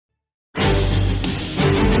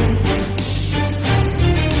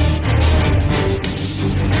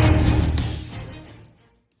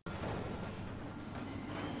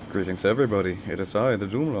Greetings everybody, it is I, the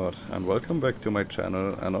Doomlord, and welcome back to my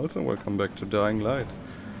channel, and also welcome back to Dying Light.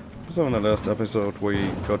 So in the last episode we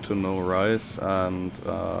got to know Rais, and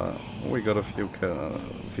we got a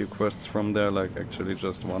few quests from there, like actually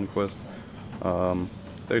just one quest.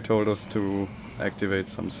 They told us to activate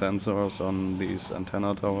some sensors on these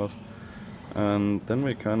antenna towers, and then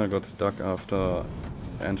we kinda got stuck after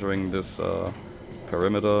entering this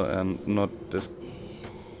perimeter and not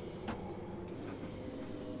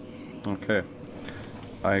Okay,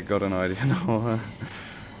 I got an idea now.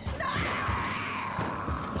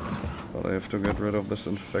 But I have to get rid of this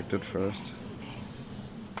infected first.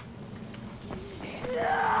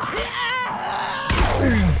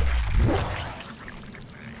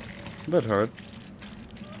 That hurt.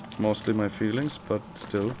 It's mostly my feelings, but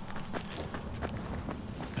still.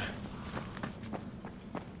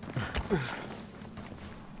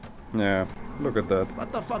 Yeah, look at that.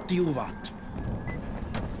 What the fuck do you want?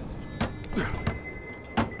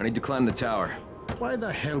 I need to climb the tower. Why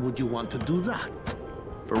the hell would you want to do that?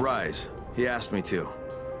 For Rais. He asked me to.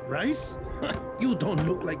 Rais? You don't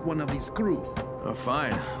look like one of his crew. Oh,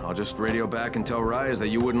 fine. I'll just radio back and tell Rais that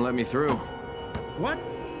you wouldn't let me through. What?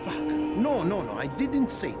 Fuck. No, I didn't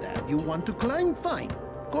say that. You want to climb? Fine.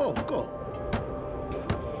 Go.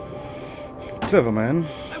 Clever man.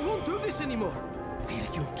 I won't do this anymore.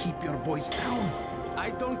 Will you keep your voice down? I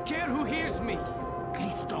don't care who hears me.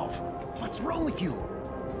 Christoph, what's wrong with you?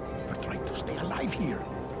 We're trying to stay alive here.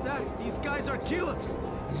 Dad, these guys are killers.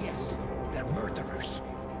 Yes, they're murderers.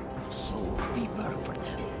 So we work for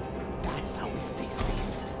them. That's how we stay safe.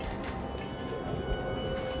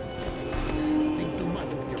 Think too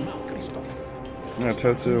much with your mouth, Christoph. That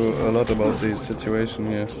tells you a lot about the situation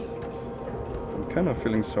here. I'm kind of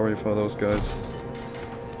feeling sorry for those guys.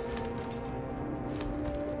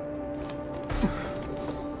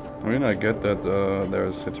 I mean, I get that there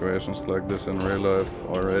are situations like this in real life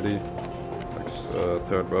already, like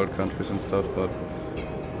third world countries and stuff, but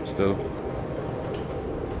still.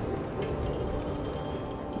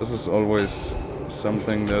 This is always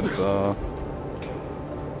something that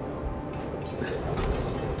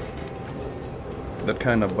that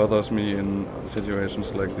kind of bothers me in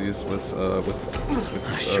situations like these with I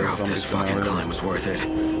sure hope this fucking climb was worth it.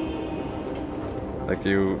 Like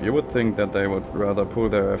you would think that they would rather pull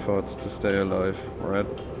their efforts to stay alive, right?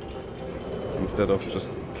 Instead of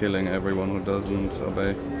just killing everyone who doesn't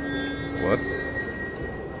obey. What?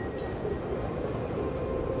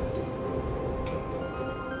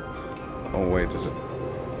 Oh wait, is it?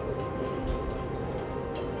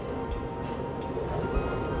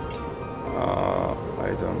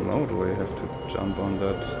 I don't know, do I have to jump on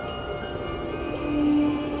that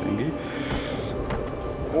thingy?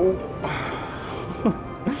 Oh!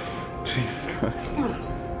 Jesus Christ.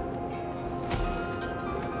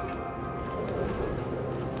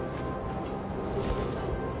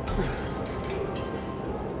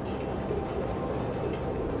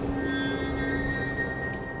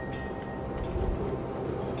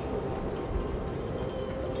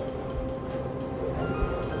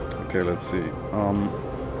 Okay, let's see.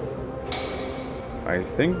 I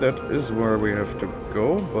think that is where we have to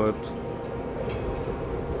go, but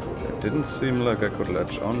it didn't seem like I could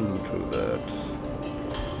latch on to that.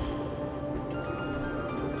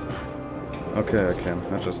 Okay, I can.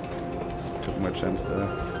 I just took my chance there.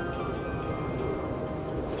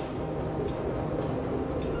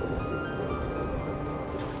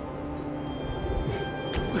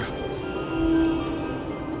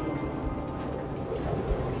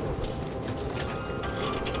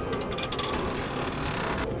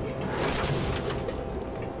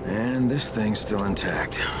 And this thing's still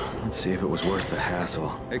intact. Let's see if it was worth the hassle.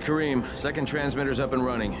 Hey, Kareem, second transmitter's up and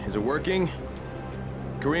running. Is it working?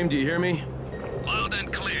 Kareem, do you hear me? Loud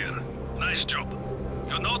and clear. Nice job.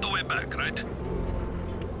 You know the way back, right?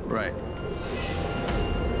 Right.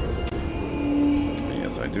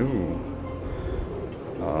 Yes, I do.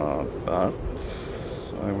 But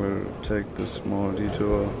I will take this small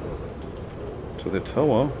detour to the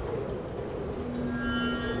tower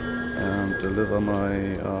and deliver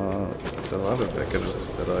my survival packages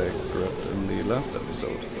that I grabbed in the last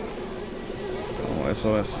episode. Oh,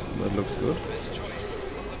 SOS, that looks good.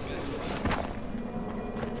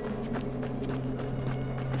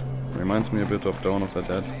 Reminds me a bit of Dawn of the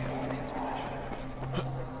Dead.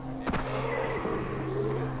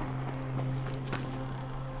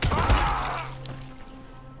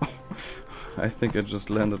 I think it just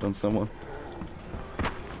landed on someone.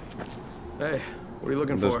 Hey, what are you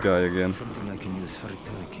looking This for? guy again. Something I can use for a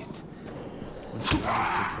tourniquet. Once Rais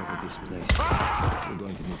takes over this place, we're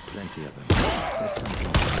going to need plenty of them. That's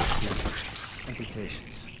something to see.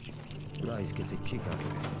 Amputations. Rais gets a kick out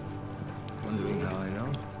of it. Wondering how I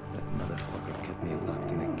know? That motherfucker kept me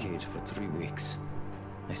locked in a cage for 3 weeks.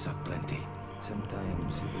 I saw plenty.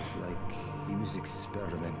 Sometimes it was like he was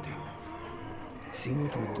experimenting. See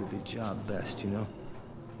what would do the job best, you know?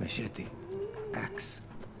 Machete, axe,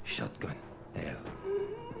 shotgun. Hell,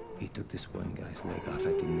 he took this one guy's leg off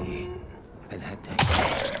at the knee and had to...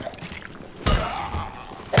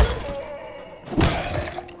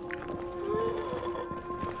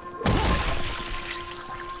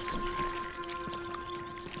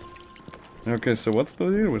 Okay, so what's the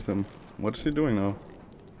deal with him? What's he doing now?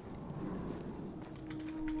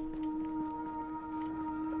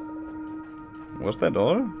 Was that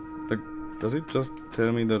all? Like, does he just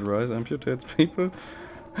tell me that Rais amputates people?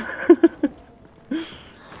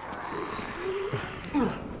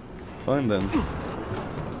 Fine then.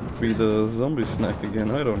 Be the zombie snack again,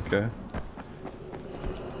 I don't care.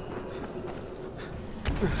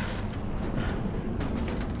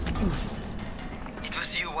 It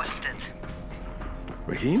was you, wasn't it?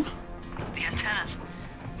 Raheem? The antennas.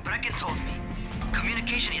 Brecken told me.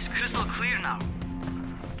 Communication is crystal clear now.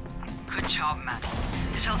 Good job, man.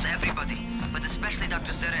 This helps everybody, but especially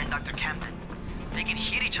Dr. Zeta and Dr. Camden. They can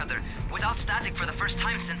hear each other without static for the first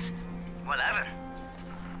time since... well, ever.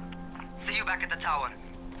 See you back at the tower.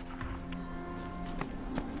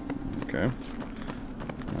 Okay.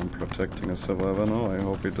 I'm protecting a survivor now. I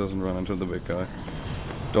hope he doesn't run into the big guy.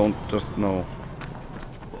 Don't just know.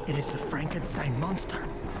 It is the Frankenstein monster.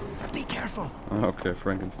 Be careful. Okay,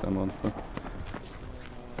 Frankenstein monster.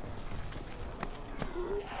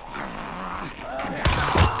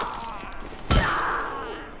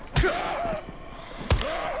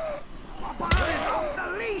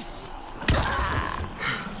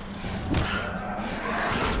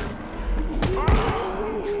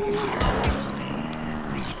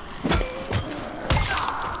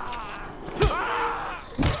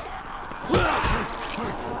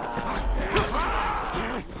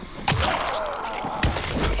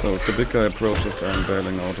 So if the big guy approaches, I'm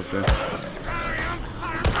bailing out of here.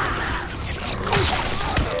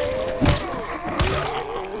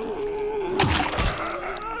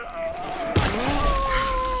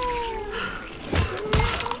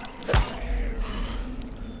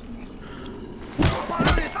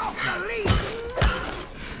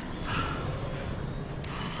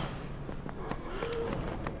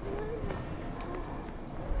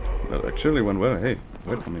 That actually went well. Hey,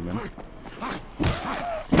 wait for me, man.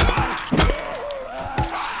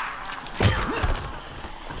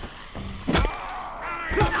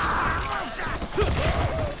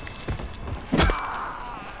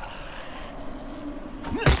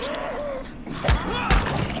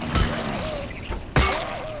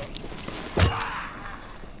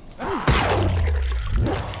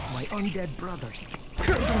 My undead brothers.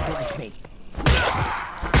 They don't like me.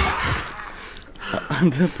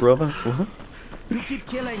 Undead brothers, what? You keep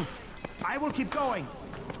killing. I will keep going.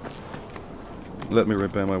 Let me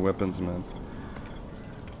repair my weapons, man.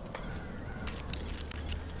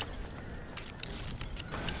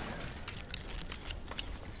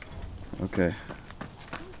 Okay.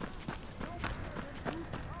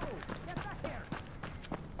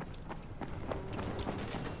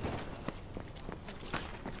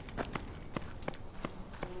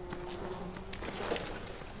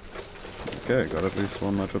 Okay, got at least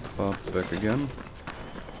one metal part back again.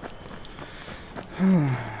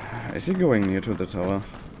 Is he going near to the tower?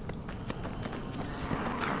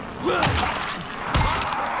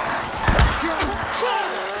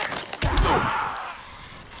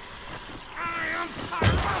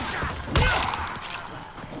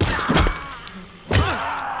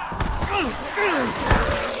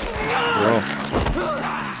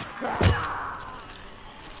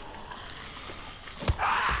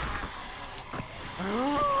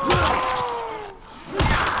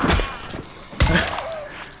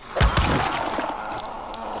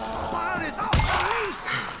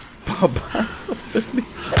 Barbarians of the Leech.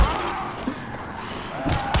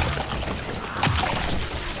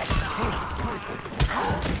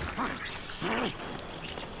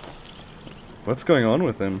 What's going on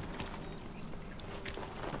with him?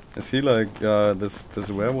 Is he like this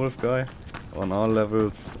werewolf guy? On all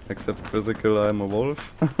levels except physical, I'm a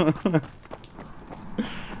wolf.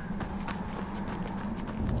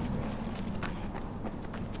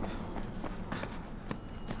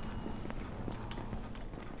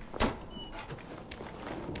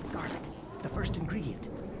 Ingredient.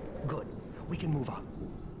 Good. We can move on.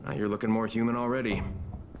 You're looking more human already.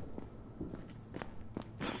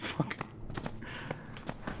 The fuck?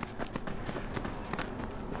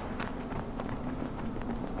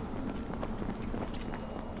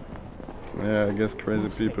 Yeah, I guess crazy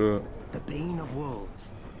people. The bane of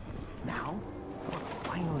wolves. Now, for the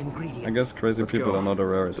final ingredient. I guess crazy Let's people go. are not a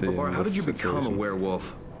rarity. So, Babar, in how this did you become a situation.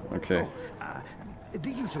 werewolf? Okay. The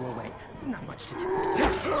usual way. Not much to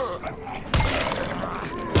tell.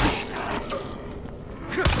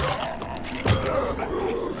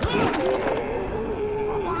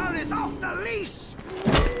 Babar is off the leash!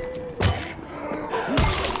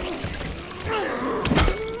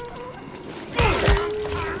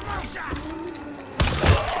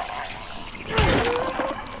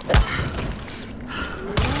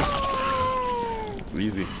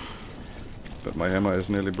 Easy. But my hammer is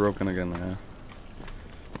nearly broken again, yeah.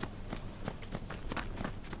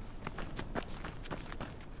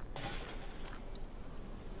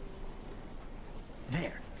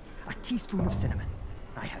 There. A teaspoon of cinnamon.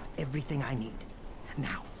 I have everything I need.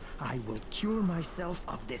 Now, I will cure myself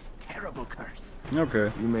of this terrible curse.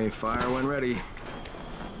 Okay. You may fire when ready.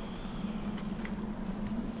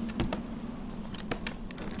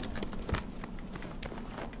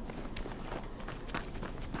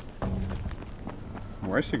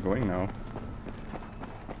 Where is he going now?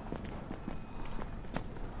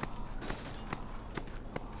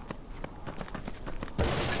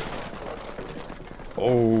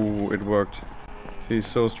 Oh, it worked. He's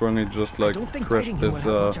so strong he just like crushed this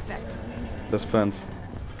this fence.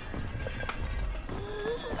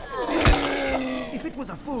 If it was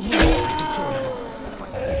a full moon, I could kill them all. But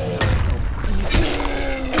it's not so.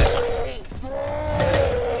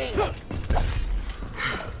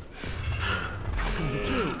 How can you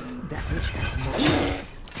kill that which has no life?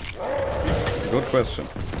 Good question.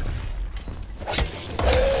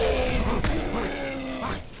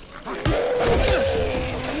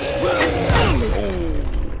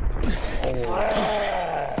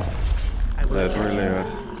 That really hurt.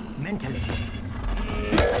 Mentally.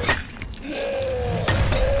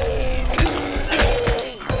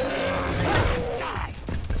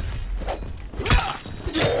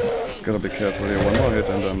 Gotta be careful here. One more hit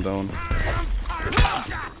and I'm down.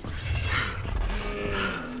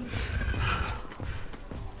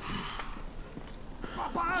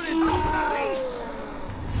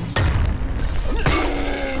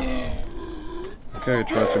 Okay, you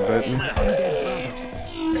tried to bait me. Undead brothers.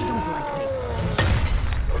 They don't like me.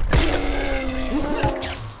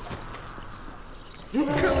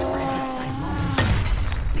 Frankenstein monster.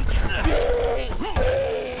 Be careful.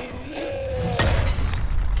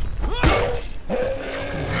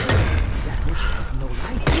 That which has no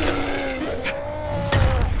life.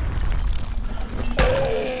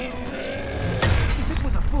 If it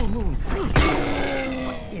was a full moon, I could kill them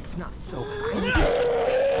all. But it's not so. I need to.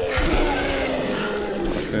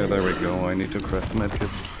 Okay, there we go. I need to craft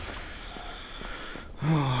medkits.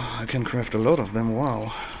 Oh, I can craft a lot of them. Wow.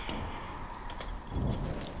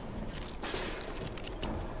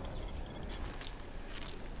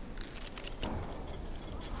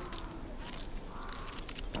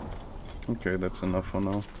 Okay, that's enough for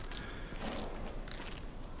now.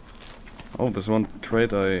 Oh, this one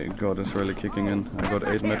trait I got is really kicking in. I got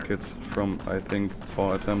 8 medkits from, I think,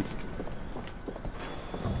 4 attempts.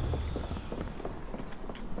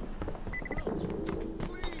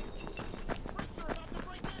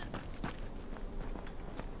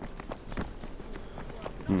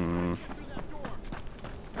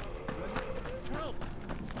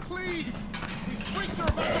 Please! These freaks are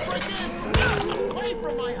about to break in! Away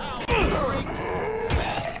from my house!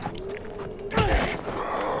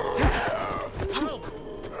 Help!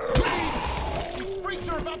 Please! These freaks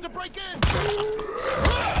are about to break in!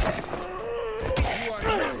 You are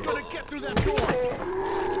not gonna get through that door!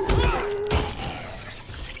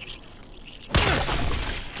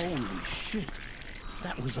 Holy shit!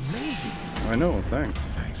 That was amazing! I know, thanks.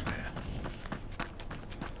 Thanks, man.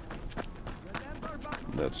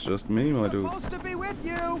 That's just me, my dude. Supposed to be with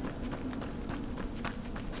you!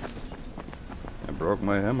 I broke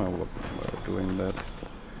my hammer while doing that.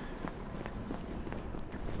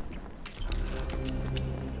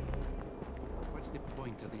 What's the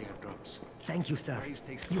point of the airdrops? Thank you, sir.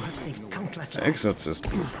 You have saved countless lives. Exorcist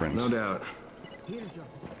blueprint. No doubt. Here's your...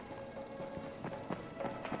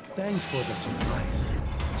 Thanks for the surprise.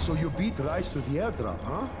 So you beat Rais to the airdrop,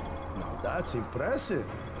 huh? Now that's impressive.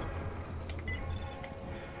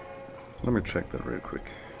 Let me check that real quick.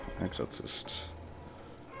 Exorcist.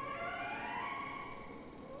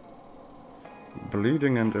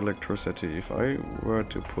 Bleeding and electricity. If I were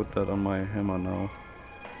to put that on my hammer now.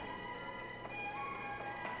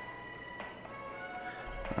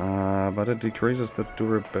 But it decreases the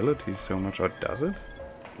durability so much. Or does it?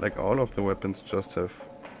 Like all of the weapons just have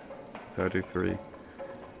 33.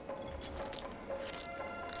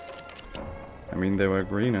 I mean, they were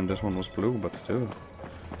green and this one was blue, but still.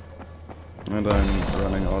 And I'm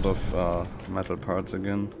running out of metal parts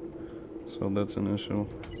again, so that's an issue.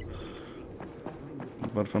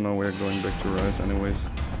 But for now we're going back to Rais anyways.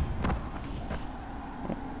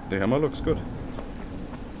 Oh, the hammer looks good.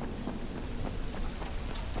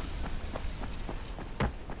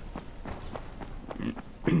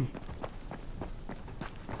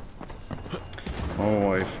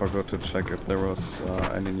 Oh, I forgot to check if there was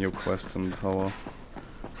any new quests in the tower.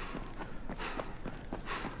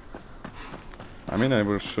 I mean, I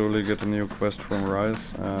will surely get a new quest from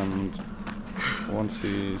Rais, and once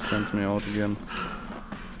he sends me out again,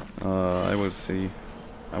 I will see.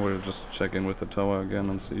 I will just check in with the tower again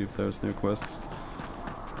and see if there's new quests.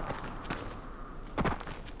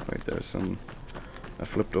 Wait, there's a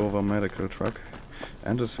flipped over medical truck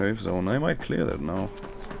and a safe zone. I might clear that now.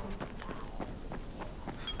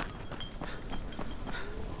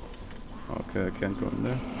 Okay, I can't go in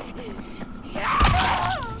there.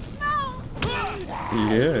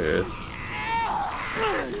 Yes.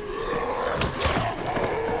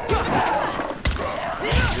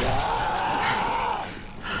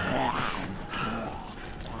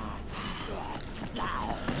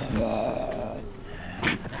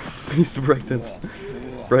 He's the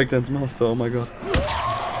breakdance master, oh my god.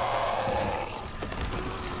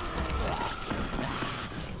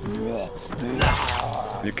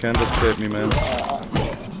 You can't escape me, man.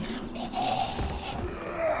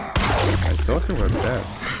 I thought you were dead.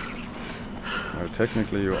 Well,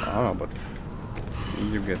 technically you are, but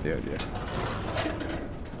you get the idea.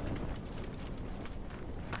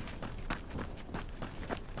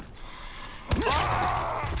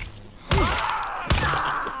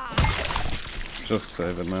 Just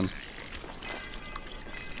save it, man.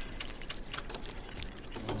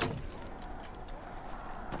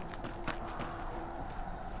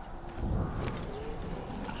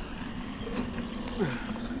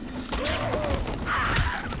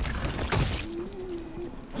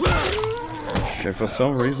 Okay, for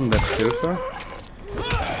some reason that killed her.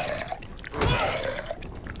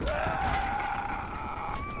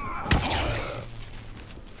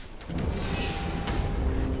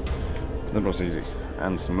 That was easy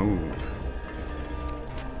and smooth.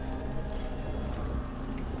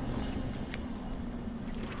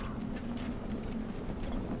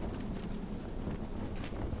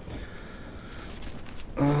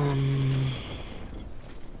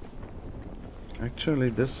 Actually,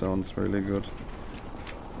 this sounds really good.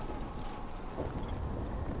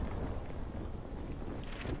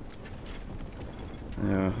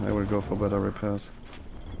 Yeah, I will go for better repairs.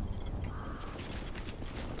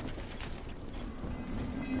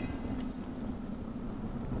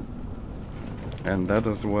 And that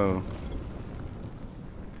as well.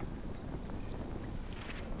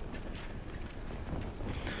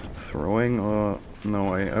 Throwing or...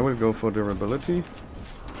 No, I will go for durability.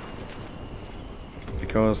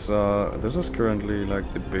 Because this is currently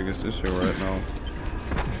like the biggest issue right now.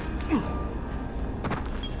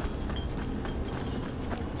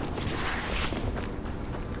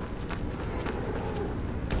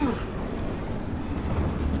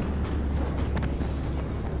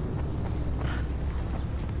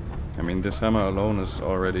 I mean, this hammer alone is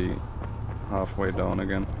already halfway down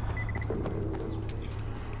again.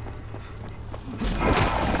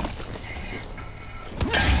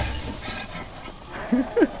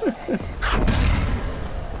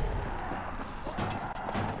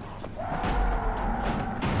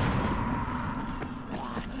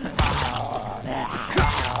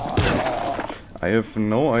 I have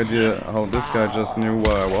no idea how this guy just knew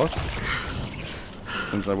where I was,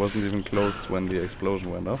 since I wasn't even close when the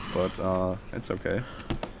explosion went off, but it's okay.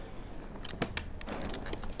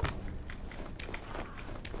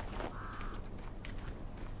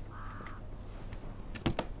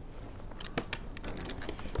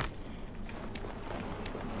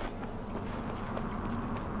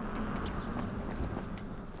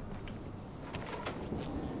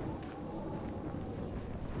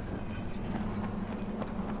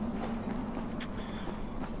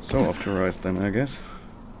 So off to Rais then, I guess.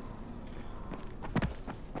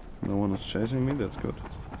 No one is chasing me, that's good.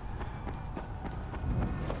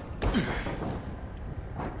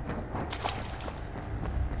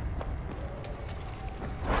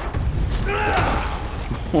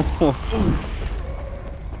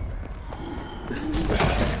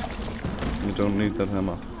 You don't need that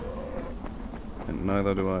hammer. And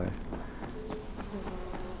neither do I.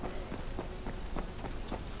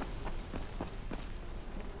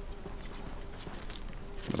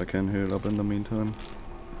 But I can heal up in the meantime.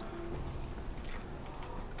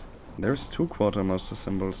 There's 2 quartermaster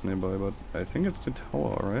symbols nearby, but I think it's the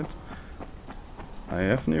tower, right? I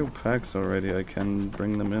have new packs already, I can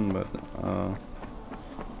bring them in, but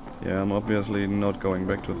yeah, I'm obviously not going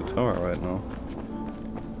back to the tower right now.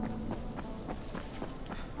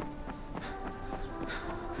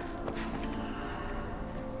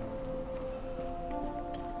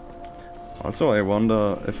 Also, I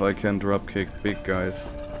wonder if I can dropkick big guys,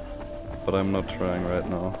 but I'm not trying right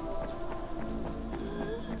now.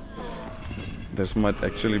 This might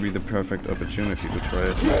actually be the perfect opportunity to try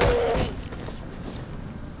it.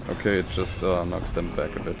 Okay, it just knocks them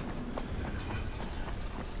back a bit.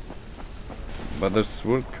 But this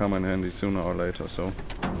will come in handy sooner or later, so...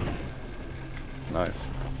 Nice.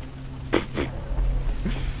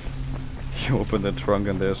 You open the trunk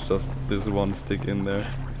and there's just this one stick in there.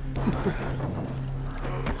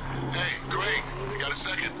 Hey, Craig, you got a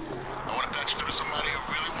second? I want to patch through to somebody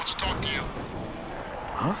who really wants to talk to you.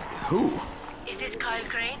 Huh? Who? Is this Kyle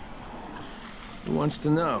Crane? Who wants to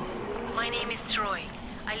know? My name is Troy.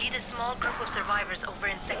 I lead a small group of survivors over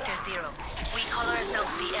in Sector 0. We call ourselves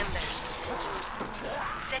the Embers.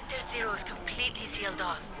 Sector 0 is completely sealed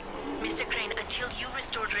off. Mr. Crane, until you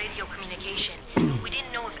restored radio communication, we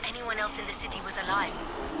didn't know if anyone else in the city was alive.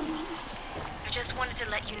 I just wanted to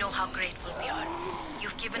let you know how grateful we are.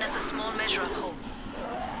 You've given us a small measure of hope.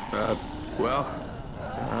 Well,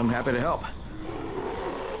 I'm happy to help.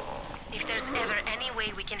 If there's ever any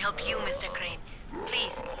way we can help you, Mr. Crane,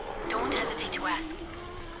 please, don't hesitate to ask.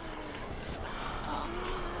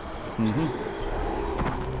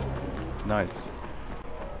 Nice.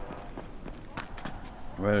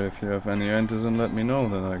 Well, if you have any answers, then let me know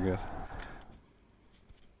then, I guess.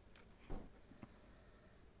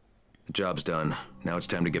 The job's done. Now it's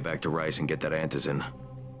time to get back to Rais and get that antizin.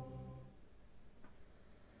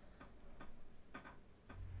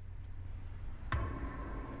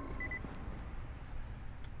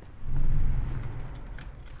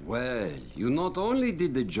 Well, you not only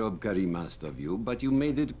did the job Karim asked of you, but you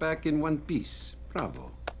made it back in one piece.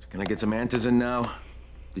 Bravo. Can I get some antizin now?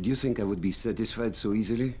 Did you think I would be satisfied so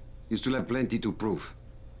easily? You still have plenty to prove.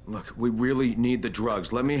 Look, we really need the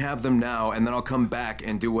drugs. Let me have them now, and then I'll come back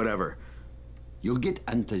and do whatever. You'll get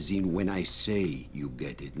antizin when I say you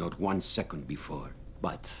get it, not 1 second before.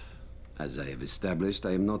 But, as I have established,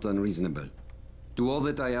 I am not unreasonable. Do all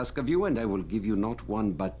that I ask of you, and I will give you not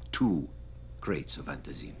 1, but 2 crates of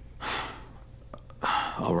antizin.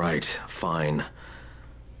 All right, fine.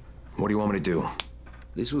 What do you want me to do?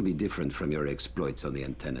 This will be different from your exploits on the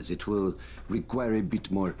antennas. It will require a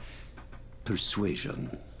bit more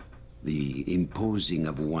persuasion. The imposing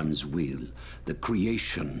of one's will, the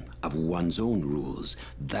creation of one's own rules.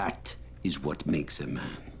 That is what makes a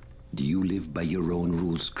man. Do you live by your own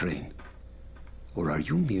rules, Crane? Or are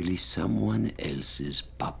you merely someone else's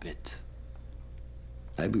puppet?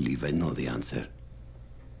 I believe I know the answer.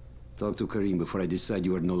 Talk to Karim before I decide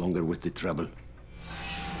you are no longer worth the trouble.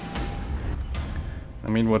 I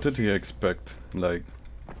mean, what did he expect? Like,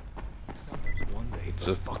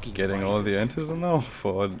 just getting all the antizin now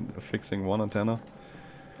for fixing one antenna?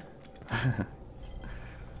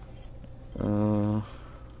 Oh,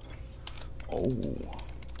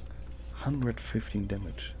 115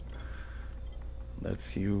 damage. That's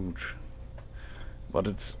huge. But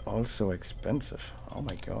it's also expensive. Oh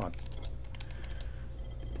my god.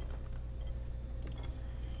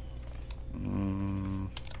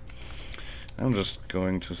 I'm just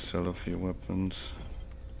going to sell a few weapons.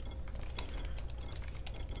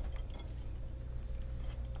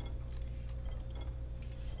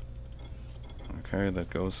 Okay, that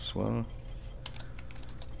goes as well.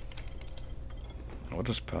 What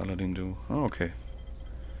does Paladin do? Oh, okay.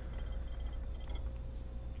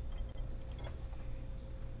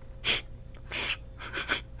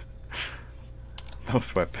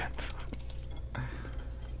 Those weapons.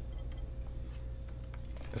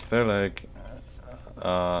 Is there like...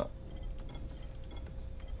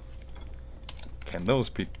 can those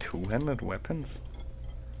be two-handed weapons?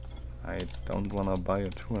 I don't wanna buy a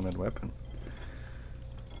two-handed weapon.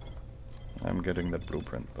 I'm getting that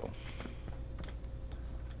blueprint though.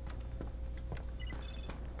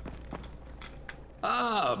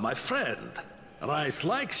 Ah, my friend. Rais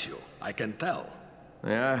likes you, I can tell.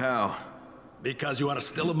 Yeah, how? Because you are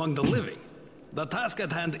still among the living. The task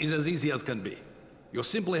at hand is as easy as can be. You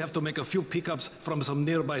simply have to make a few pickups from some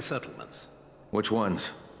nearby settlements. Which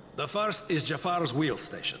ones? The first is Jafar's wheel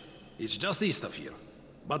station. It's just east of here.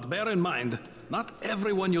 But bear in mind, not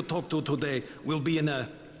everyone you talk to today will be in a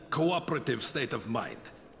cooperative state of mind.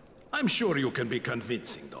 I'm sure you can be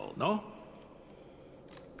convincing though, no?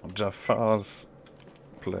 Jafar's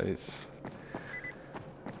place.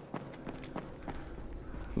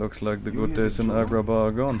 Looks like the good days in Agrabah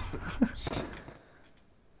are gone.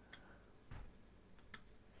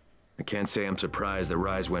 I can't say I'm surprised that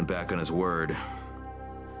Rais went back on his word.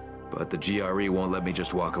 But the GRE won't let me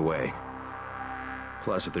just walk away.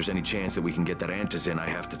 Plus, if there's any chance that we can get that antizin, I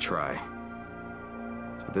have to try.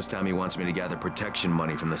 So this time he wants me to gather protection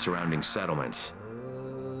money from the surrounding settlements.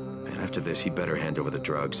 And after this, he better hand over the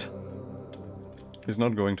drugs. He's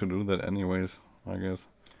not going to do that anyways, I guess.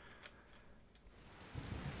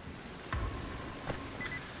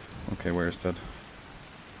 Okay, where is that?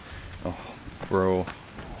 Oh, bro.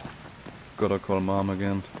 Gotta call mom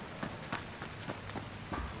again.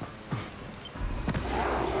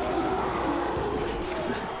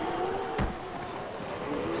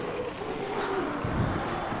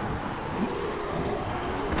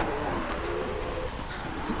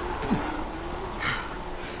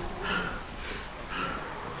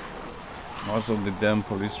 Also, the damn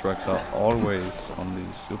police trucks are always on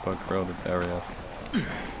these super crowded areas.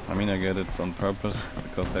 I mean, I get it's on purpose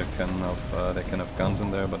because they can have guns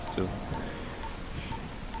in there, but still.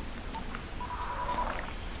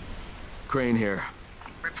 Crane here.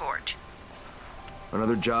 Report.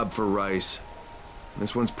 Another job for Rais.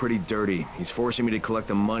 This one's pretty dirty. He's forcing me to collect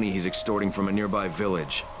the money he's extorting from a nearby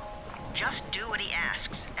village. Just do what he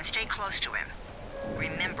asks and stay close to him.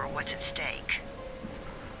 Remember what's at stake.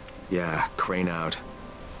 Yeah, Crane out.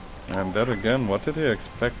 And that again, what did he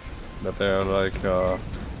expect? That they are like, oh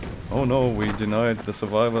no, we denied the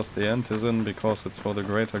survivors the antizin because it's for the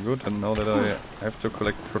greater good, and now that I have to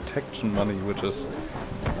collect protection money, which is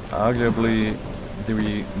arguably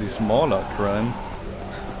the smaller crime.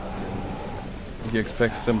 He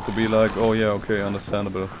expects them to be like, oh yeah, okay,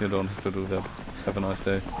 understandable, you don't have to do that. Have a nice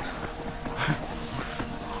day.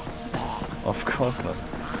 Of course not.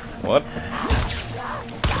 What?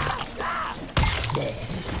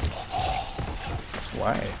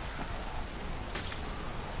 Why?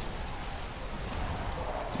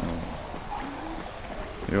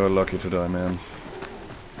 Oh. You're lucky to die, man.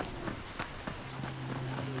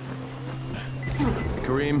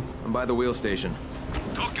 Kareem, I'm by the wheel station.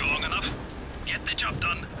 Took you long enough. Get the job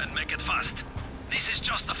done and make it fast. This is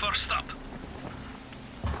just the first stop.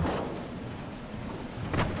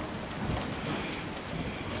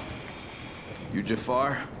 You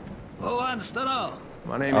Jafar? Who wants to know?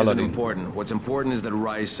 My name isn't important. What's important is that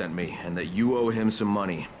Rais sent me, and that you owe him some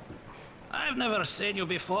money. I've never seen you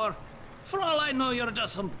before. For all I know, you're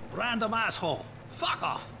just some random asshole. Fuck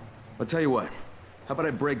off. I'll tell you what. How about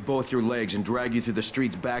I break both your legs and drag you through the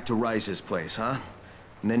streets back to Rais's place, huh?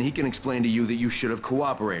 And then he can explain to you that you should have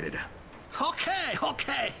cooperated. Okay,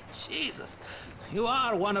 okay. Jesus. You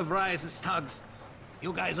are one of Rais's thugs.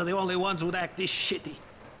 You guys are the only ones who'd act this shitty.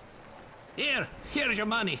 Here's your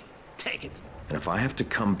money. Take it. And if I have to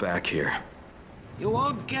come back here... You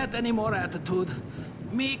won't get any more attitude.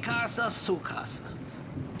 Mi casa, su casa.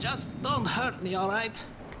 Just don't hurt me, alright?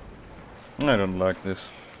 I don't like this.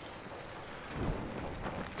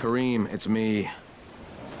 Kareem, it's me.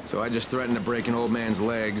 So I just threatened to break an old man's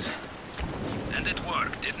legs. And it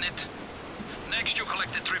worked, didn't it? Next you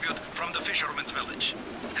collect the tribute from the fisherman's village.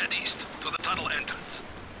 Head east to the tunnel entrance.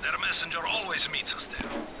 Their messenger always meets us there.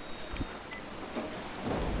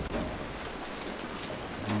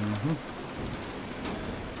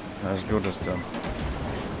 As good as done.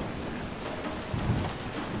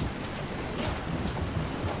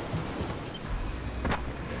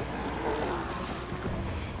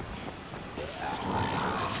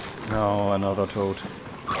 Oh, another toad.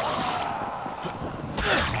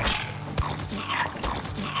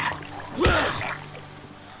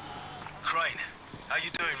 Crane, how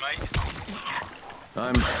you doing, mate?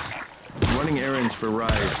 I'm running errands for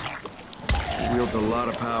Rais. He wields a lot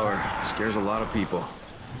of power, scares a lot of people.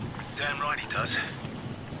 Damn right he does.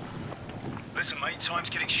 Listen, mate, time's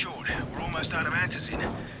getting short. We're almost out of antizin.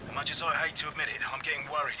 As much as I hate to admit it, I'm getting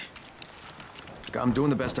worried. I'm doing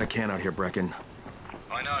the best I can out here, Brecken.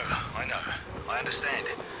 I know. I understand.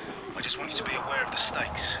 I just want you to be aware of the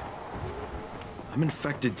stakes. I'm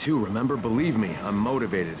infected too, remember? Believe me, I'm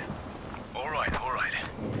motivated. All right.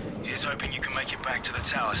 Here's hoping you can make it back to the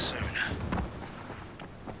tower soon.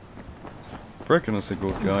 Brecken is a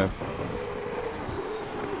good guy.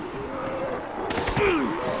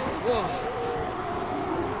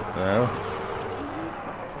 Well.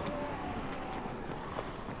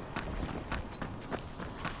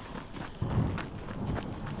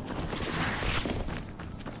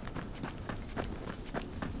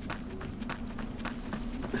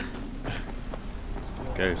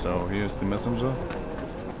 Okay, so here's the messenger.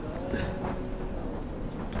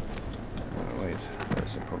 Wait,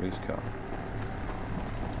 there's a police car.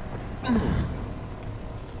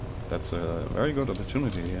 That's a very good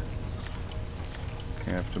opportunity here.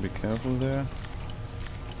 Okay, I have to be careful there,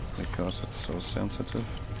 because it's so sensitive.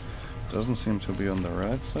 Doesn't seem to be on the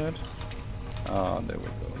right side. Ah, there we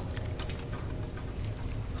go.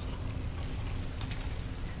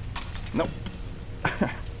 No!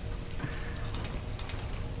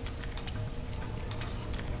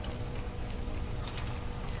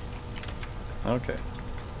 Okay,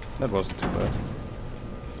 that wasn't too bad.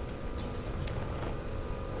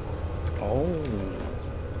 Oh,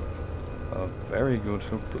 a very good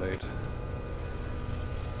hook blade.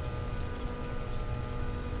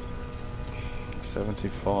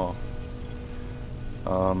 74.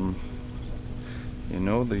 You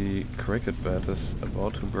know the cricket bat is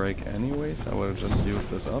about to break anyways. I will just use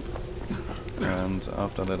this up, and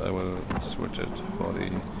after that I will switch it for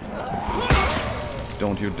the...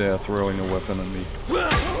 Don't you dare throwing a weapon at me.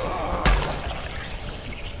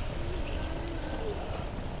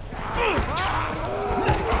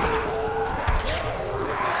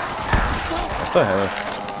 What the hell?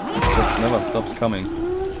 It just never stops coming.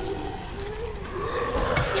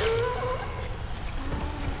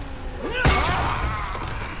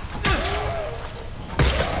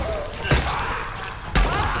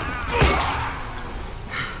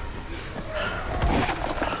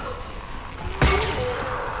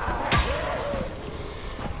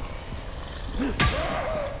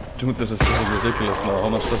 Dude, this is getting ridiculous now. How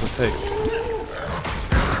much does it take?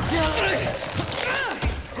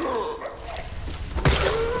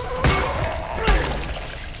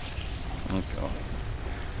 Okay.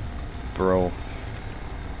 Bro.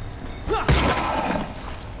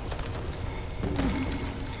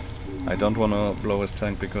 I don't want to blow his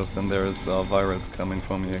tank because then there is virals coming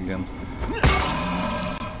for me again.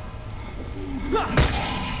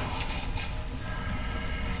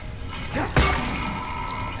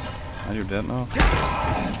 Are you dead now?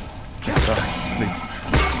 Just die, please.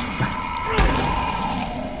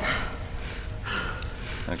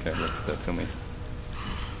 Okay, looks dead to me.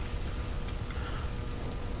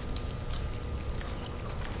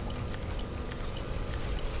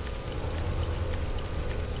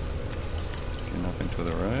 Okay, nothing to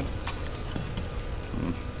the right.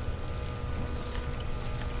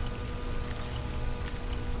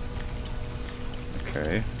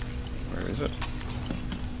 Okay, where is it?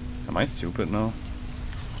 Am I stupid now?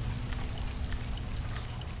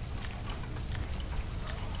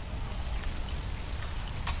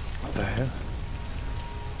 What the hell?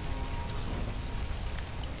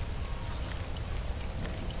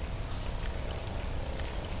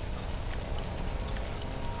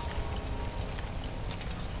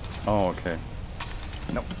 Oh, okay.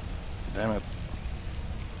 Nope. Damn it.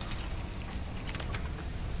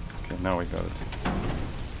 Okay, now we got it.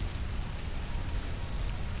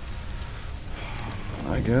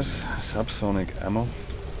 I guess subsonic ammo.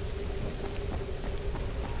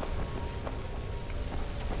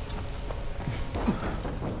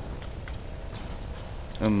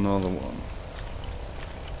 Another one.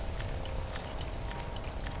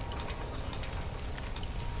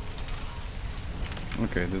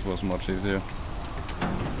 Okay, this was much easier.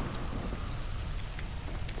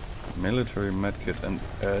 Military medkit and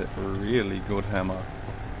a really good hammer.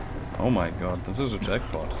 Oh my god, this is a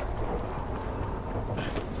jackpot.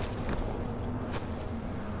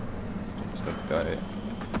 Is that guy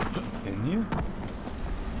in here?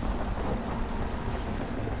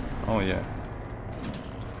 Oh yeah.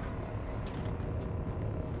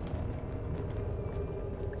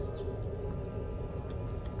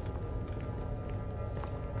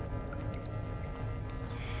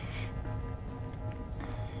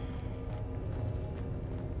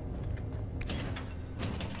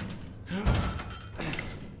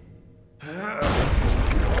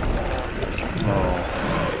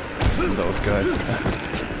 Those guys.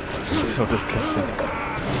 It's so disgusting.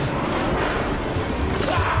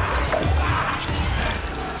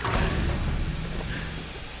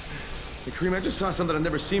 Hey, Cream, I just saw something I've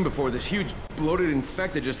never seen before. This huge, bloated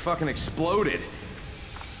infected just fucking exploded.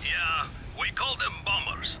 Yeah, we call them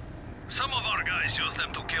bombers. Some of our guys use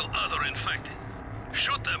them to kill other infected.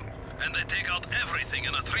 Shoot them, and they take out everything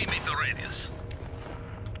in a 3-meter radius.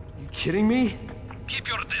 You kidding me? Keep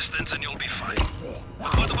your distance and you'll be fine.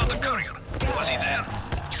 But what about the courier? Was he there?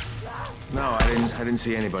 No, I didn't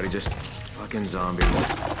see anybody, just fucking zombies.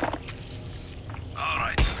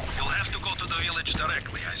 Alright, you'll have to go to the village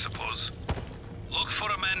directly, I suppose. Look for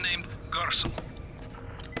a man named Gerson.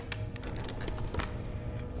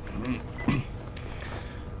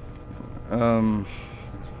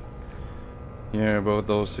 Yeah, about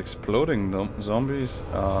those exploding zombies,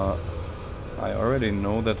 I already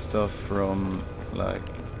know that stuff from, like,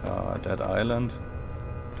 that island.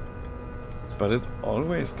 But it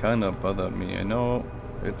always kind of bothered me. I know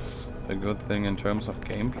it's a good thing in terms of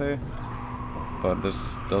gameplay, but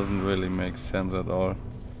this doesn't really make sense at all.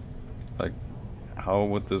 Like, how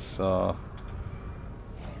would this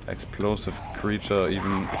explosive creature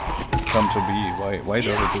even come to be? Why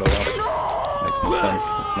does it blow up? Makes no sense.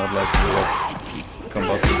 It's not like we have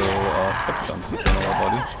combustible substances in our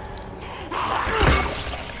body.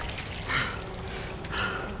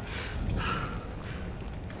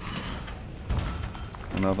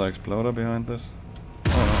 Another exploder behind this?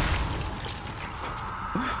 Oh no.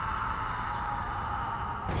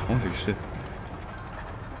 Holy shit.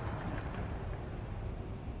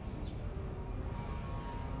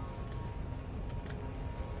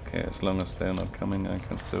 Okay, as long as they're not coming, I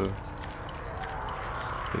can still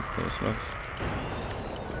pick those locks.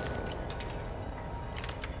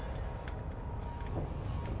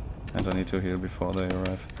 And I need to heal before they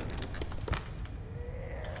arrive.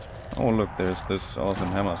 Oh look, there's this awesome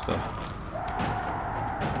hammer stuff.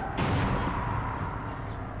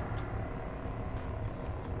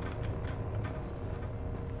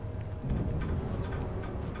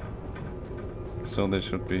 So they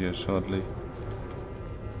should be here shortly.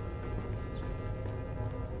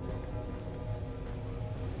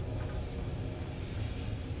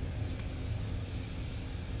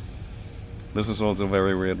 This is also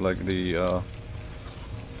very weird, like the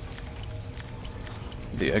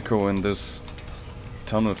echo in this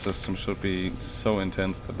tunnel system should be so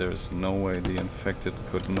intense that there is no way the infected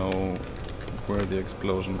could know where the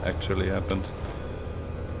explosion actually happened.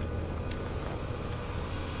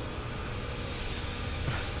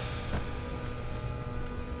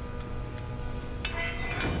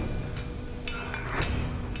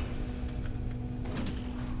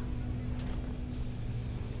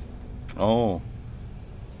 Oh,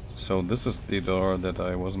 so this is the door that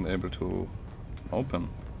I wasn't able to open.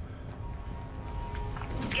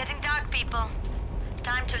 It's getting dark, people.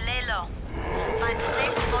 Time to lay low. Find a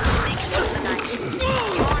safe spot to make it through the night.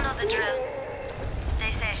 You all know the drill.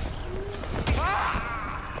 Stay safe.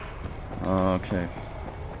 Okay.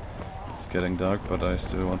 It's getting dark, but I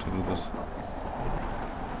still want to do this.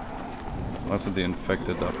 Also, the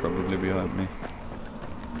infected are probably behind me.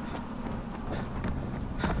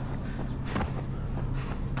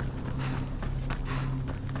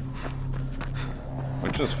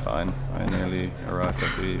 Which is fine. I nearly arrived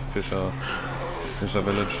at the Fisher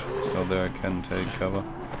village, so there I can take cover.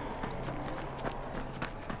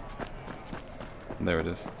 There it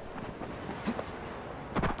is.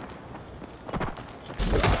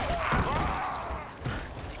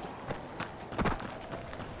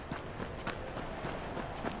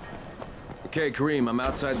 Okay, Kareem, I'm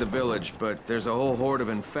outside the village, but there's a whole horde of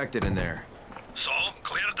infected in there. So,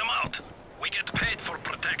 clear them out. We get paid for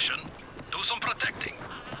protection. Do some protecting.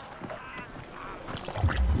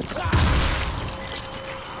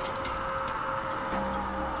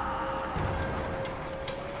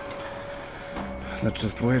 Let's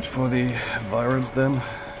just wait for the virals then.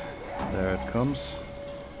 There it comes.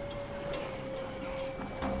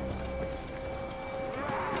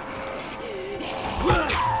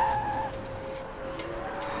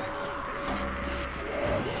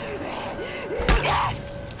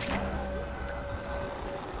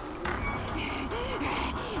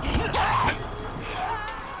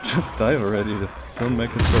 Just die already. Don't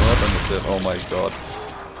make it so hard on yourself. Oh my god.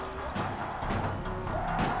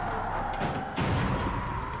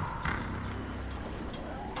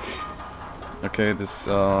 Okay, this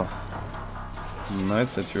night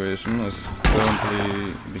situation is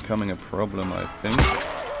currently becoming a problem, I think.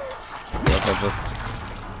 But I just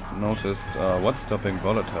noticed what's stopping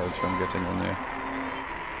volatiles from getting in here.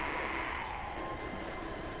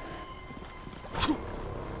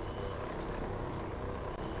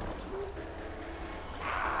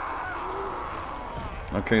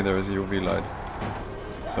 Okay, there is UV light.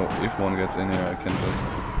 So if one gets in here, I can just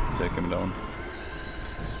take him down.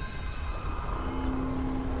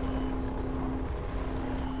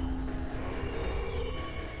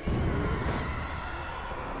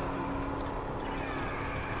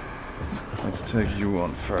 Let's take you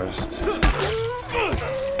on first. I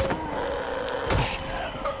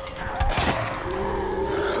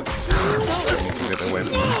need to get away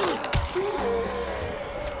from him.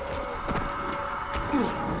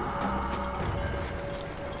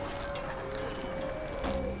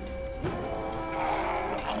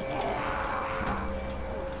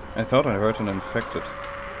 I thought I heard an infected.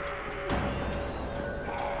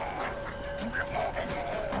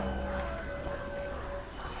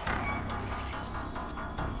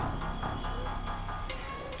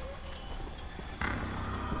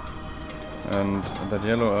 and that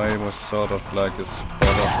yellow eye was sort of like a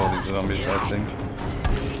spotter for the zombies, I think.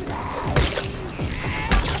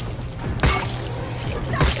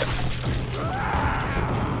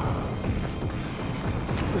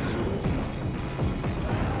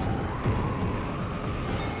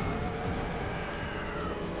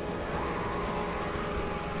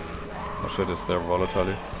 Oh shit, is there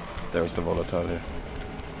volatile? There's the volatile here.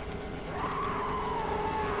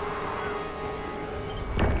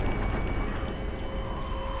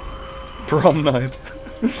 Prom night.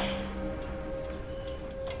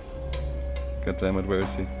 God damn it, where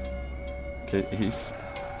is he? Okay, is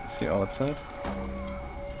he outside?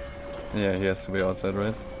 Yeah, he has to be outside,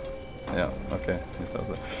 right? Yeah, okay, he's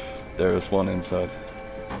outside. There is one inside.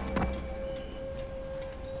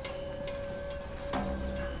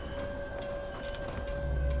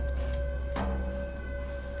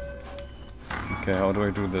 Okay, how do I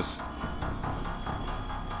do this?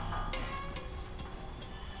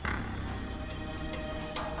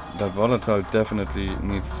 That volatile definitely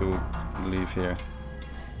needs to leave here.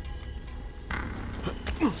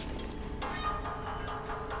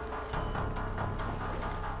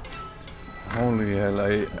 Holy hell,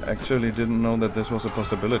 I actually didn't know that this was a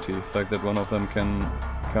possibility, like that one of them can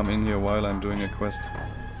come in here while I'm doing a quest.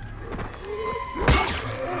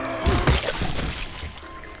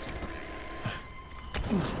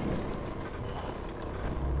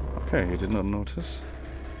 Okay, he did not notice.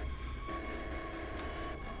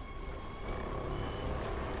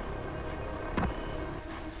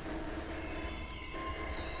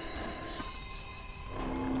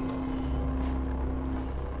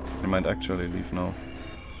 He might actually leave now.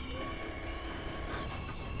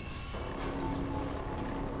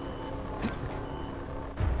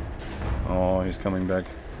 Oh, he's coming back.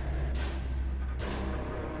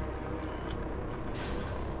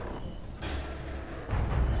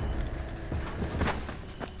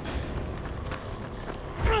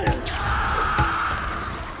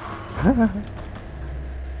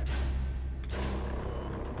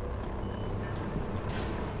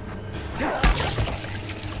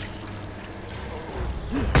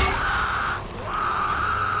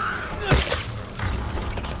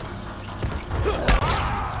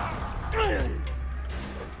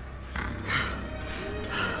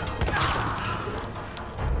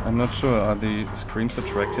 I'm not sure, are the screams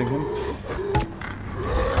attracting him?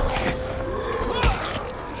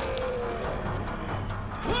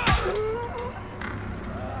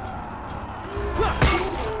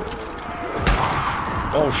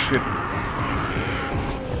 Oh shit.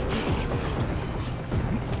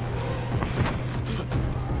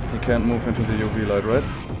 He can't move into the UV light, right?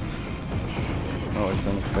 Oh, it's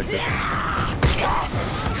unaffected.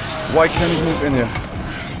 Why can't he move in here?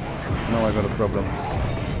 Now I got a problem.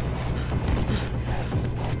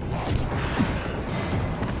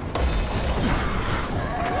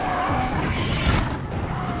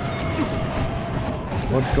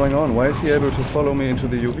 What's going on? Why is he able to follow me into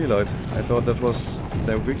the UV light? I thought that was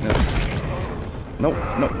their weakness. No,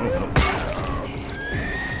 no, no, no.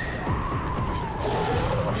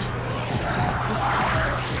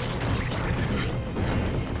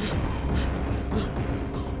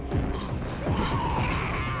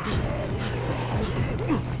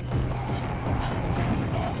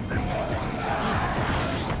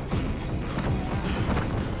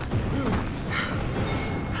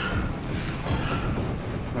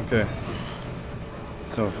 Okay.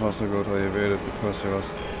 So far so good, I evaded the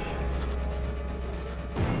Perseus.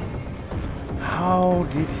 How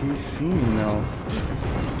did he see me now?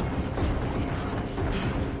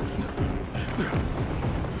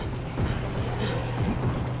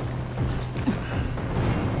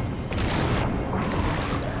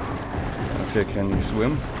 Okay, can he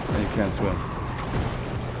swim? He can't swim.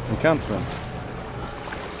 He can't swim.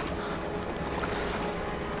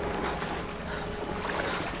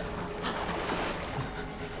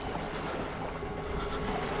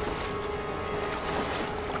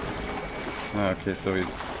 Okay, so he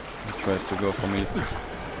tries to go for me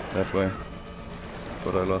that way,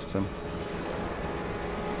 but I lost him.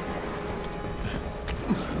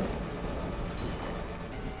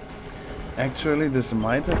 Actually, this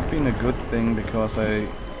might have been a good thing, because I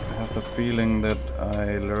have the feeling that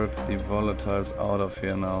I lured the volatiles out of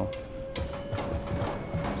here now.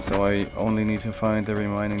 So I only need to find the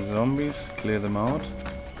remaining zombies, clear them out.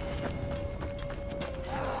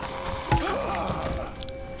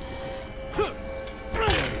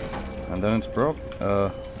 And then it's broke.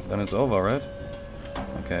 Then it's over, right?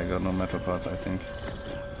 Okay, I got no metal parts, I think.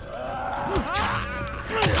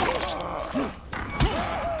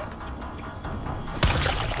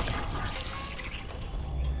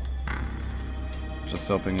 Just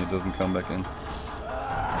hoping he doesn't come back in.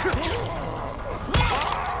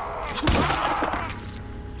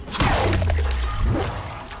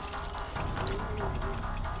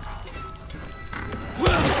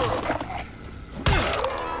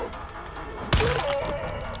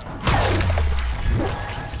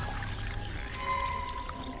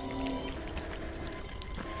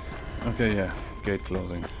 Okay, yeah, gate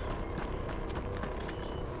closing.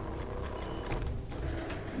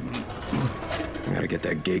 I gotta get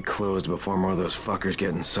that gate closed before more of those fuckers get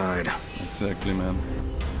inside. Exactly, man.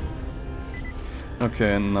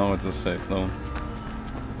 Okay, and now it's a safe zone.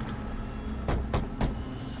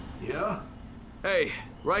 Yeah? Hey,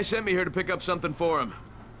 Rais sent me here to pick up something for him.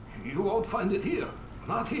 You won't find it here.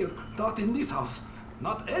 Not here. Not in this house.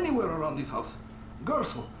 Not anywhere around this house.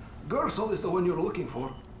 Gersel. Gersel is the one you're looking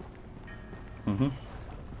for. Mm-hmm.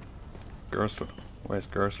 Gersel. Where's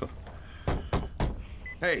Gersel?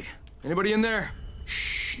 Hey, anybody in there?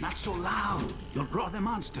 Shh, not so loud. You'll draw the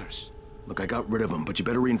monsters. Look, I got rid of them, but you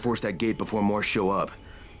better reinforce that gate before more show up.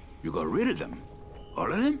 You got rid of them?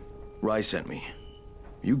 All of them? Rais sent me.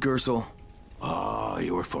 You Gersel? Oh,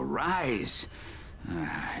 you were for Rais.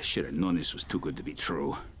 I should have known this was too good to be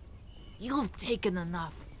true. You've taken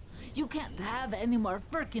enough. You can't have any more.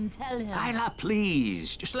 Firkin, tell him. Isla,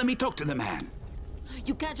 please. Just let me talk to the man.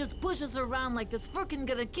 You can't just push us around like this. Firkin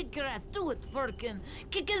gonna kick your ass. Do it, Firkin.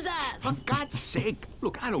 Kick his ass. For God's sake.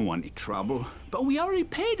 Look, I don't want any trouble. But we already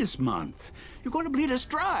paid this month. You're gonna bleed us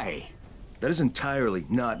dry. That is entirely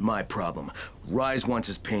not my problem. Rais wants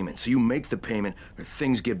his payment, so you make the payment or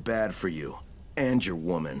things get bad for you. And your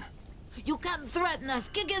woman. You can't threaten us.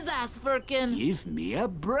 Kick his ass, Firkin. Give me a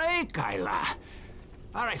break, Isla.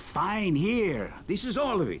 All right, fine, here. This is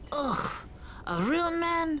all of it. Ugh. A real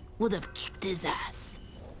man would have kicked his ass.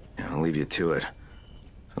 Yeah, I'll leave you to it.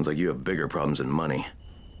 Sounds like you have bigger problems than money.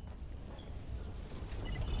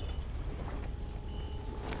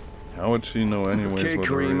 How would she know anyways? Okay, what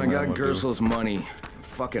Kareem, I got would do? Gersel's money. I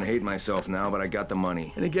fucking hate myself now, but I got the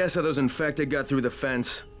money. Any guess how those infected got through the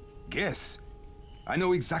fence? Guess? I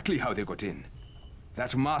know exactly how they got in.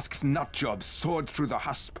 That masked nutjob soared through the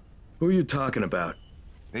husp. Who are you talking about?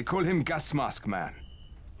 They call him Gas Mask Man.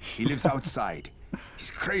 He lives outside. He's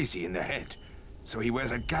crazy in the head. So he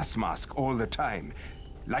wears a gas mask all the time,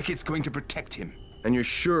 like it's going to protect him. And you're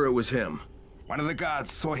sure it was him? One of the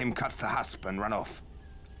guards saw him cut the husp and run off.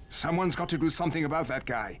 Someone's got to do something about that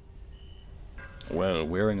guy. Well,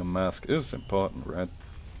 wearing a mask is important, right?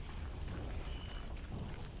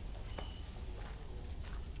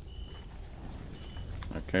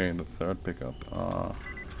 Okay, the third pickup.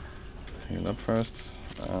 Heal up first,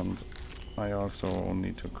 and I also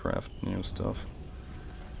need to craft new stuff.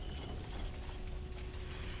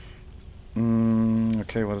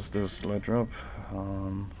 Okay, what is this? Light drop?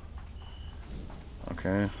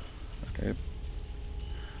 Okay. Okay.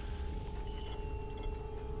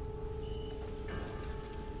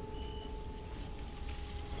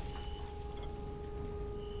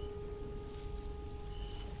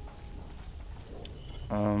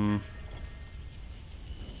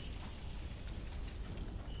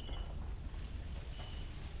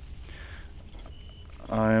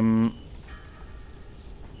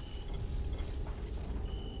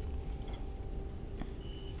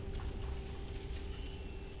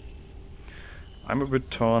 I'm a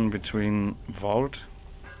bit torn between Vault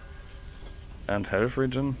and Health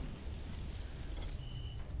Regen,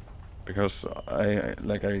 because I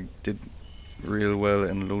did real well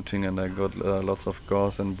in looting and I got lots of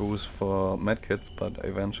gauze and booze for medkits, but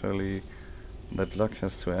eventually that luck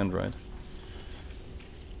has to end, right?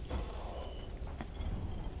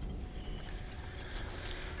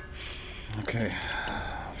 Okay,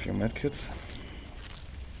 a few medkits.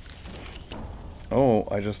 Oh,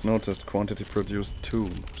 I just noticed quantity produced 2,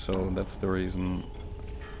 so that's the reason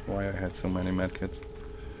why I had so many medkits.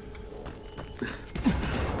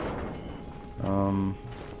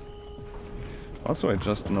 Also, I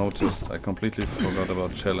just noticed I completely forgot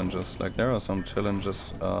about challenges. Like, there are some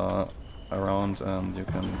challenges around and you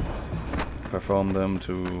can perform them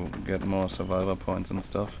to get more survivor points and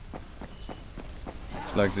stuff.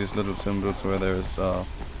 It's like these little symbols where there is a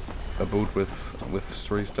boot with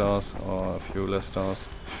 3 stars or a few less stars.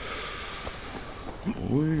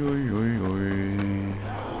 Oi, oi, oi, oi.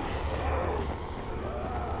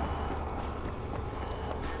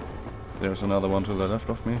 There's another one to the left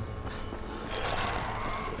of me.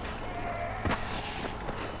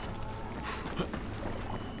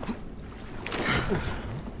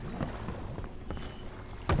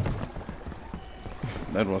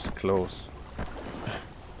 That was close.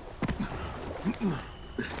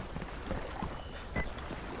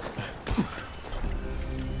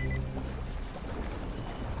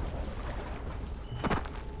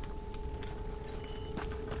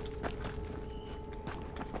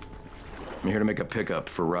 here to make a pickup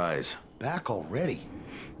for Rise. Back already?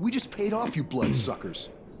 We just paid off, you bloodsuckers.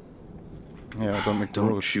 Yeah,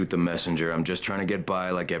 don't shoot the messenger. I'm just trying to get by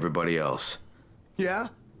like everybody else. Yeah?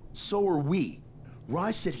 So are we.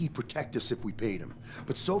 Rise said he'd protect us if we paid him.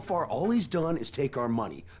 But so far, all he's done is take our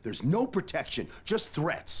money. There's no protection, just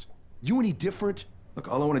threats. You any different? Look,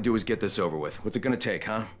 all I want to do is get this over with. What's it gonna take,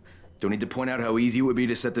 huh? Don't need to point out how easy it would be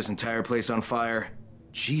to set this entire place on fire.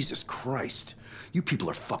 Jesus Christ. You people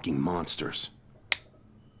are fucking monsters.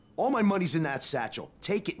 All my money's in that satchel.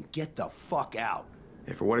 Take it and get the fuck out.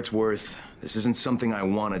 Hey, for what it's worth, this isn't something I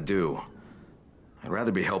want to do. I'd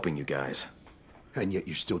rather be helping you guys. And yet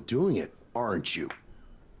you're still doing it, aren't you?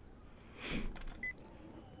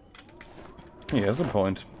 He has a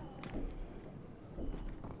point.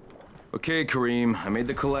 Okay, Kareem, I made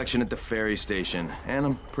the collection at the ferry station, and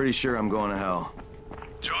I'm pretty sure I'm going to hell.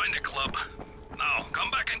 Join the club. Now,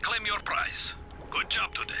 come back and claim your prize. Good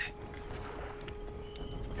job today.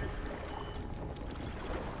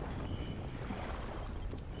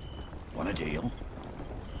 Want a deal?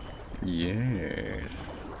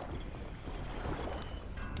 Yes.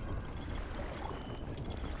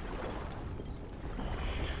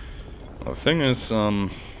 The thing is,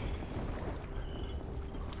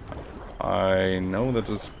 I know that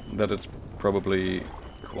it's probably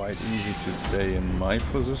quite easy to say in my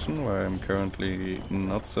position, where I'm currently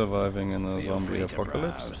not surviving in a zombie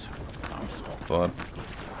apocalypse. But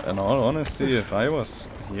in all honesty, if I was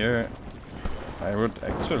here, I would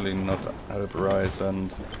actually not help Rise,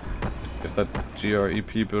 and if that GRE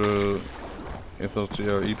people, if those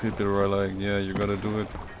GRE people were like, yeah, you gotta do it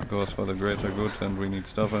because for the greater good and we need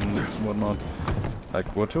stuff and whatnot,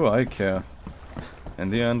 like, what do I care? In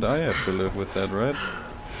the end, I have to live with that, right?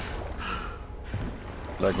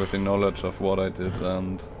 Like, with the knowledge of what I did,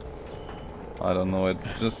 and I don't know, it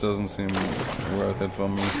just doesn't seem worth it for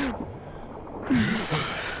me.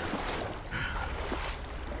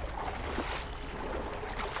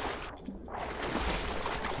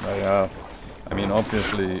 But yeah, I mean,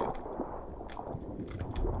 obviously...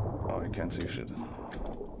 Oh, I can't see shit.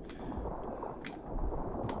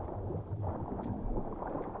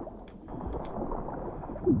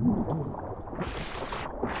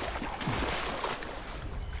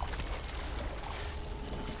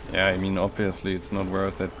 Yeah, I mean, obviously it's not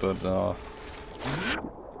worth it, but I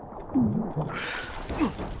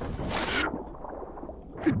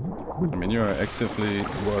mean, you're actively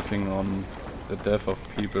working on the death of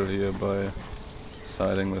people here by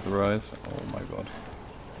siding with Rise. Oh my god.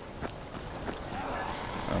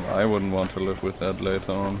 And I wouldn't want to live with that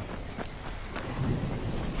later on.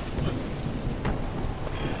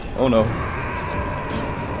 Oh no.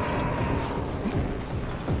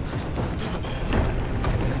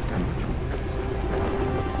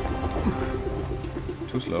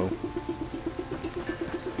 Too slow.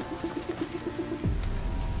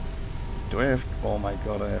 Do I have... Oh my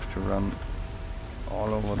god, I have to run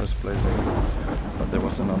all over this place again. But there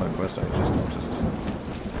was another quest I just noticed.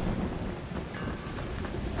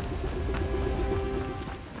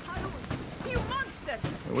 You monster!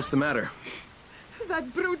 What's the matter?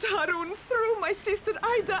 That brute Harun threw my sister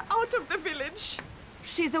Ida out of the village.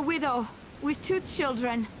 She's a widow with 2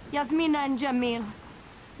 children, Yasmina and Jamil.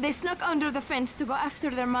 They snuck under the fence to go after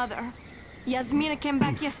their mother. Yasmina came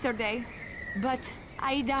back yesterday, but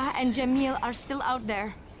Ida and Jamil are still out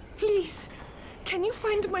there. Please, can you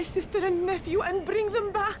find my sister and nephew and bring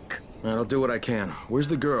them back? I'll do what I can. Where's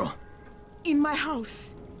the girl? In my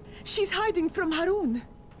house. She's hiding from Harun.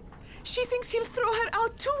 She thinks he'll throw her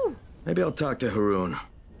out too. Maybe I'll talk to Harun.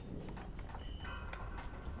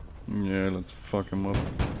 Yeah, let's fuck him up.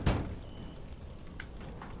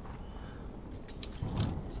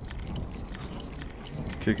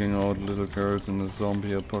 Kicking out little girls in a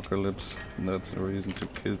zombie apocalypse. That's a reason to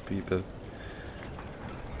kill people.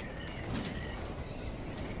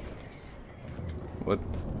 What?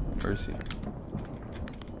 Where is he?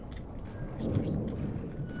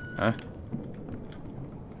 Huh?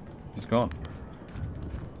 He's gone.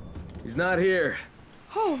 He's not here.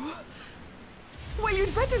 Oh. Well,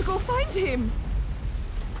 you'd better go find him.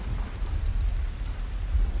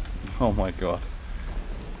 Oh my god.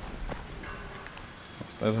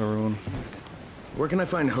 Is that Harun? Where can I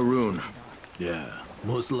find Harun? Yeah,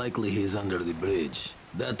 most likely he's under the bridge.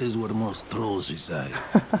 That is where most trolls reside.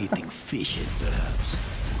 Eating fish heads, perhaps.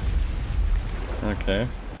 Okay.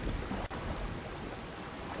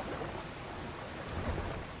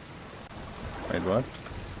 Wait, what?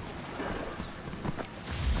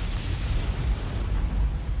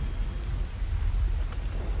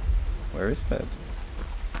 Where is that?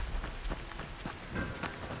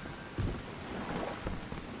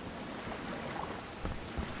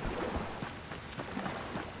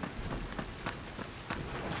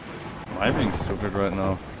 Am I being stupid right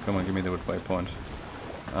now? Come on, give me the waypoint.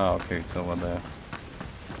 Ah, okay, it's over there.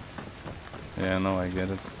 Yeah, now I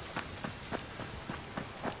get it.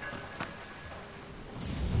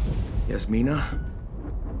 Yasmina?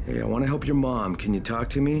 Hey, I want to help your mom. Can you talk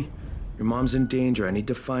to me? Your mom's in danger. I need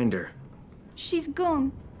to find her. She's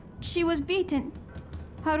gone. She was beaten.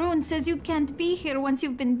 Harun says you can't be here once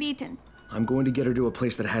you've been beaten. I'm going to get her to a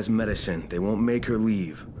place that has medicine. They won't make her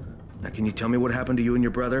leave. Now, can you tell me what happened to you and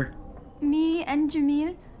your brother? Me and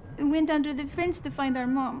Jamil went under the fence to find our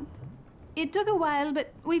mom. It took a while,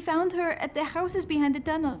 but we found her at the houses behind the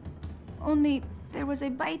tunnel. Only there was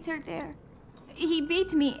a biter there. He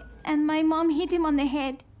beat me, and my mom hit him on the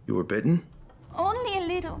head. You were bitten? Only a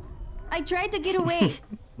little. I tried to get away.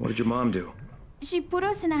 What did your mom do? She put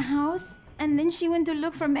us in a house, and then she went to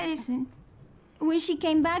look for medicine. When she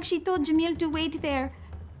came back, she told Jamil to wait there,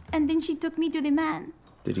 and then she took me to the man.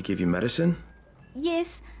 Did he give you medicine?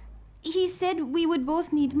 Yes, he said we would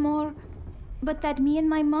both need more, but that me and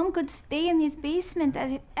my mom could stay in his basement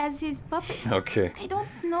as his puppets. Okay. I don't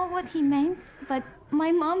know what he meant, but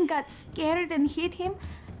my mom got scared and hit him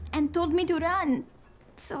and told me to run,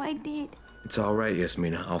 so I did. It's all right,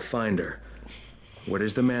 Yasmina. I'll find her. Where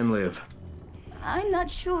does the man live? I'm not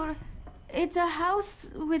sure. It's a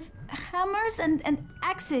house with hammers and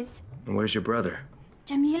axes. And where's your brother?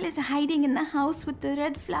 Jamil is hiding in the house with the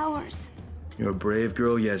red flowers. You're a brave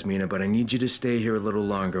girl, Yasmina, but I need you to stay here a little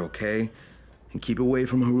longer, okay? And keep away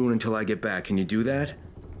from Harun until I get back. Can you do that?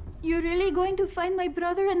 You're really going to find my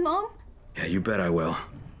brother and mom? Yeah, you bet I will.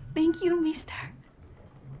 Thank you, mister.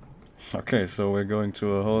 Okay, so we're going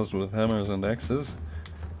to a house with hammers and axes.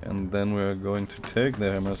 And then we're going to take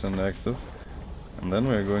the hammers and axes. And then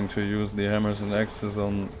we're going to use the hammers and axes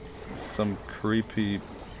on some creepy,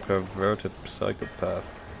 perverted psychopath.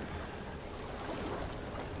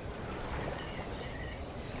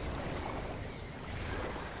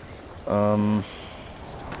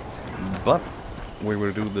 But we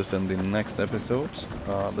will do this in the next episode.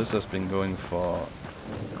 This has been going for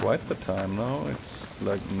quite the time now. It's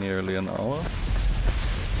like nearly an hour.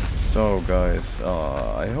 So guys,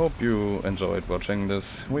 I hope you enjoyed watching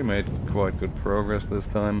this. We made quite good progress this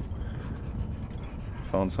time.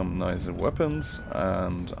 Found some nice weapons,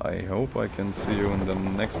 and I hope I can see you in the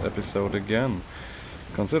next episode again.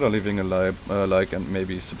 Consider leaving a like and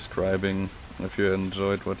maybe subscribing if you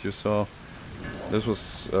enjoyed what you saw. This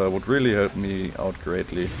would really help me out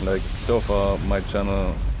greatly. Like, so far my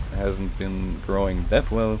channel hasn't been growing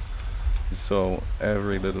that well, so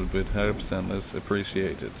every little bit helps and is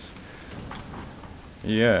appreciated.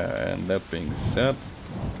 Yeah, and that being said,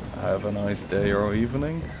 have a nice day or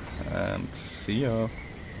evening, and see ya.